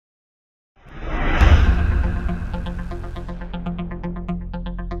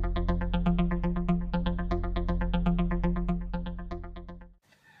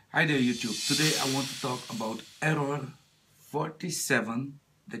Hi there YouTube. Today I want to talk about error 47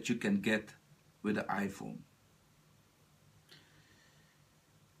 that you can get with the iPhone.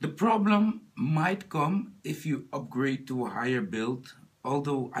 The problem might come if you upgrade to a higher build,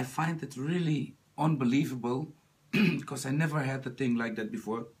 although I find it really unbelievable because I never had a thing like that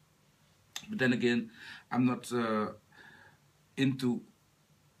before. But then again, I'm not into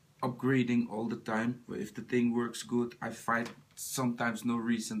upgrading all the time. If the thing works good, I find sometimes no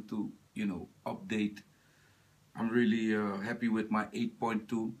reason to, update. I'm really happy with my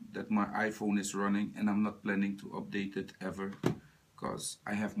 8.2 that my iPhone is running, and I'm not planning to update it ever because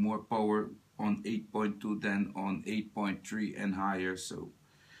I have more power on 8.2 than on 8.3 and higher, so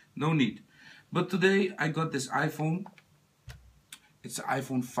no need. But today I got this iPhone. It's an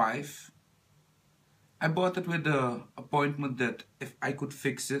iPhone 5. I bought it with the appointment that if I could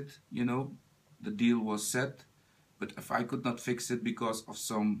fix it, the deal was set. But if I could not fix it because of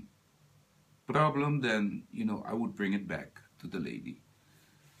some problem, then I would bring it back to the lady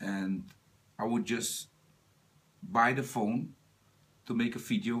and I would just buy the phone to make a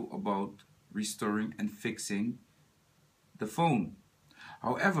video about restoring and fixing the phone.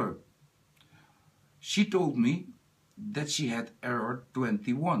 However, she told me that she had error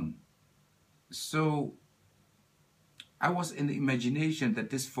 21. So I was in the imagination that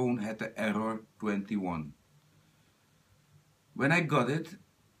this phone had the error 21. When I got it,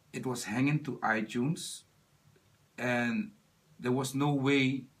 it was hanging to iTunes and there was no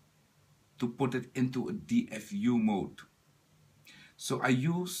way to put it into a DFU mode. So I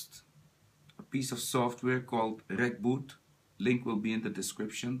used a piece of software called Recboot, link will be in the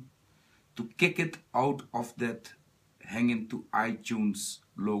description, to kick it out of that hanging to iTunes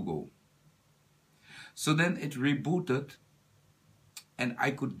logo. So then it rebooted and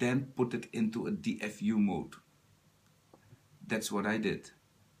I could then put it into a DFU mode. That's what I did.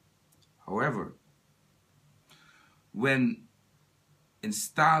 However, when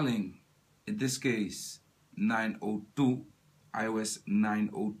installing, in this case, 902, iOS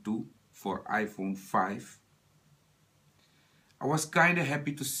 902 for iPhone 5, I was kind of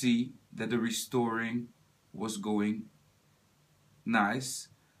happy to see that the restoring was going nice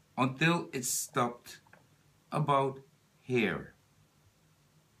until it stopped about here.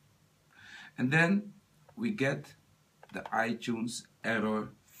 And then we get the iTunes error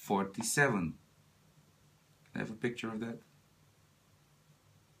 47. Can I have a picture of that?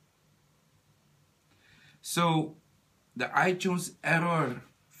 So the iTunes error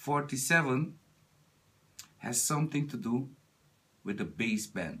 47 has something to do with the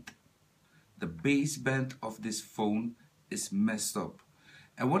baseband. The baseband of this phone is messed up.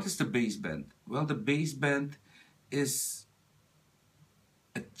 And what is the baseband? Well, the baseband is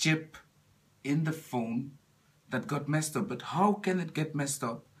a chip in the phone that got messed up. But how can it get messed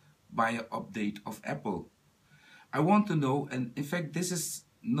up by an update of Apple? I want to know, and in fact this is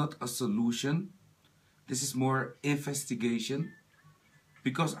not a solution, this is more investigation,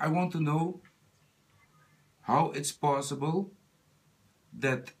 because I want to know how it's possible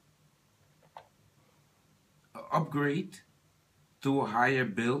that an upgrade to a higher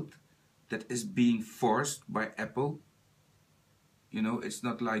build that is being forced by Apple. It's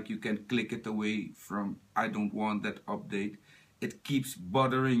not like you can click it away from I don't want that update. It keeps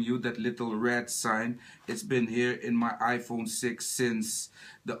bothering you, that little red sign. It's been here in my iPhone 6 since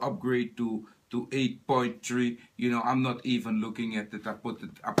the upgrade to 8.3. I'm not even looking at it. I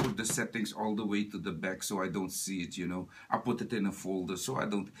put the settings all the way to the back so I don't see it, I put it in a folder so I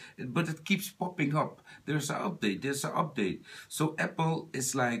don't, but it keeps popping up. There's an update, there's an update. So Apple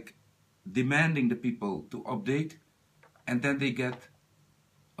is like demanding the people to update, and then they get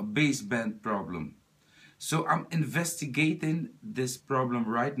a baseband problem. So I'm investigating this problem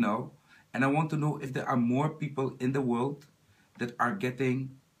right now, and I want to know if there are more people in the world that are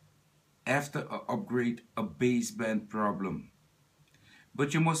getting, after an upgrade, a baseband problem.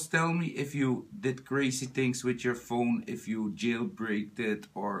 But you must tell me if you did crazy things with your phone, if you jailbreaked it,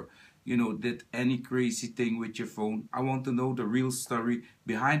 or did any crazy thing with your phone. I want to know the real story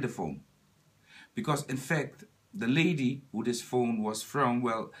behind the phone. Because in fact, the lady who this phone was from,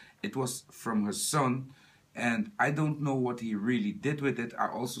 well, it was from her son, and I don't know what he really did with it. I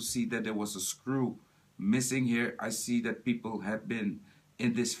also see that there was a screw missing here. I see that people have been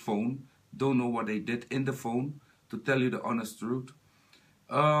in this phone. Don't know what they did in the phone, to tell you the honest truth.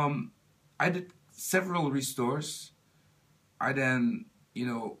 I did several restores. I then,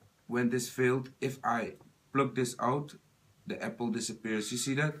 when this failed, if I plug this out, the Apple disappears. You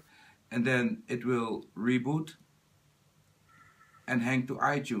see that? And then it will reboot and hang to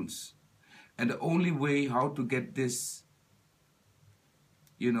iTunes. And the only way how to get this,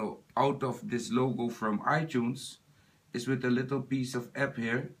 out of this logo from iTunes is with a little piece of app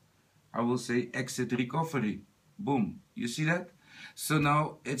here. I will say exit recovery. Boom. You see that? So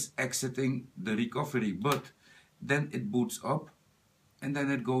now it's exiting the recovery, but then it boots up and then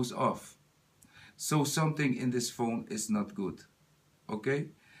it goes off. So something in this phone is not good. Okay?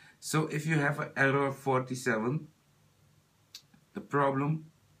 So if you have an error 47, the problem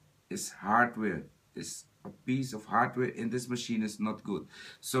is hardware. Is a piece of hardware in this machine is not good.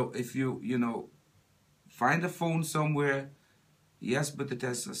 So if you find a phone somewhere, yes, but it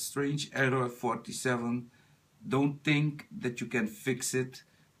has a strange error 47, don't think that you can fix it,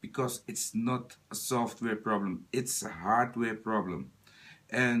 because it's not a software problem, it's a hardware problem.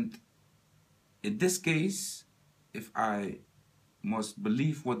 And in this case, if I must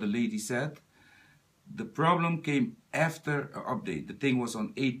believe what the lady said, the problem came after an update. The thing was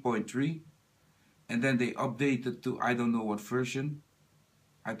on 8.3, and then they updated to I don't know what version.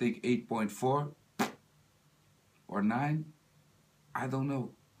 I think 8.4 or 9. I don't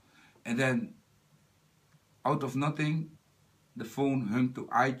know. And then out of nothing, the phone hung to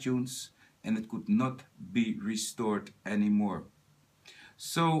iTunes and it could not be restored anymore.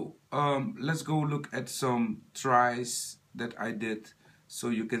 So let's go look at some tries that I did, so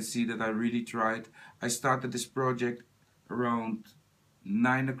you can see that I really tried. I started this project around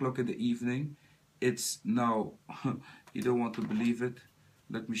 9 o'clock in the evening. It's now, you don't want to believe it.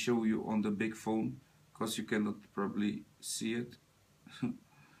 Let me show you on the big phone, because you cannot probably see it.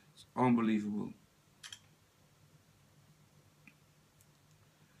 It's unbelievable.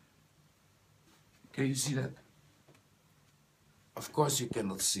 Can you see that? Of course you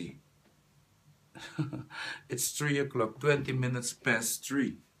cannot see. It's 3 o'clock, 20 minutes past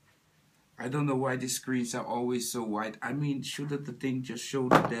 3. I don't know why these screens are always so wide. I mean, shouldn't the thing just show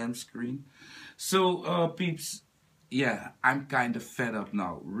the damn screen? So, peeps, yeah, I'm kind of fed up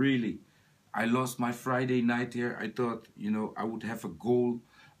now, really. I lost my Friday night here. I thought, I would have a goal.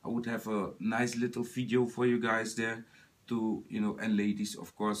 I would have a nice little video for you guys there to, and ladies,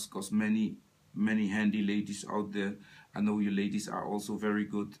 of course, because many handy ladies out there. I know you ladies are also very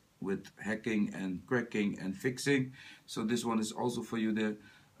good with hacking and cracking and fixing. So this one is also for you there.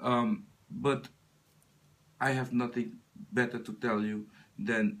 But I have nothing better to tell you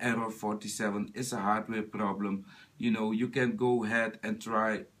than error 47 is a hardware problem. You can go ahead and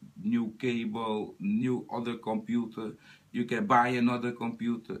try new cable, new other computer. You can buy another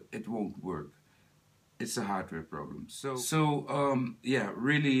computer. It won't work. It's a hardware problem. So yeah,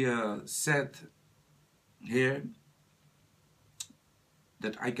 really sad here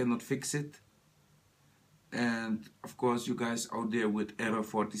that I cannot fix it. And of course, you guys out there with error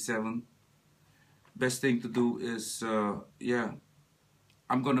 47, best thing to do is, yeah,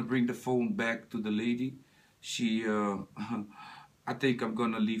 I'm gonna bring the phone back to the lady. She, I think I'm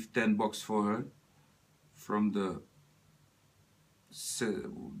gonna leave 10 bucks for her from the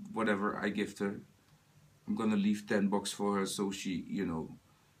whatever I gift her. I'm gonna leave 10 bucks for her, so she,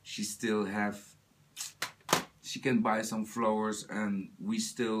 she still she can buy some flowers, and we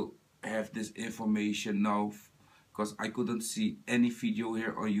still have this information now, because I couldn't see any video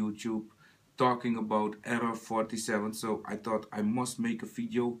here on YouTube talking about error 47. So I thought I must make a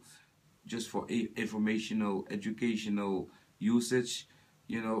video just for informational, educational usage.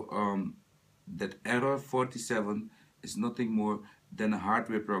 That error 47 is nothing more than a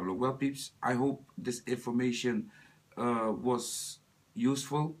hardware problem. Well, peeps, I hope this information was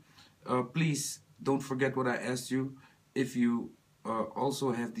useful. Please don't forget what I asked you. If you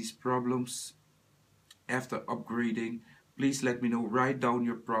also have these problems after upgrading, please let me know. Write down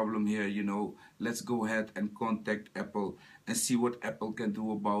your problem here. Let's go ahead and contact Apple and see what Apple can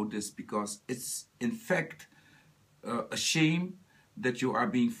do about this, because it's in fact a shame that you are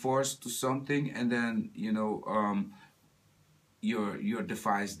being forced to something, and then your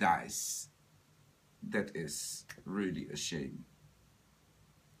device dies. That is really a shame,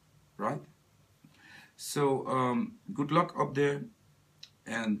 right? So good luck up there,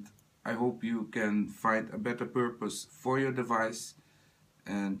 and I hope you can find a better purpose for your device,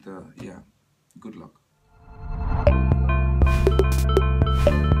 and yeah, good luck.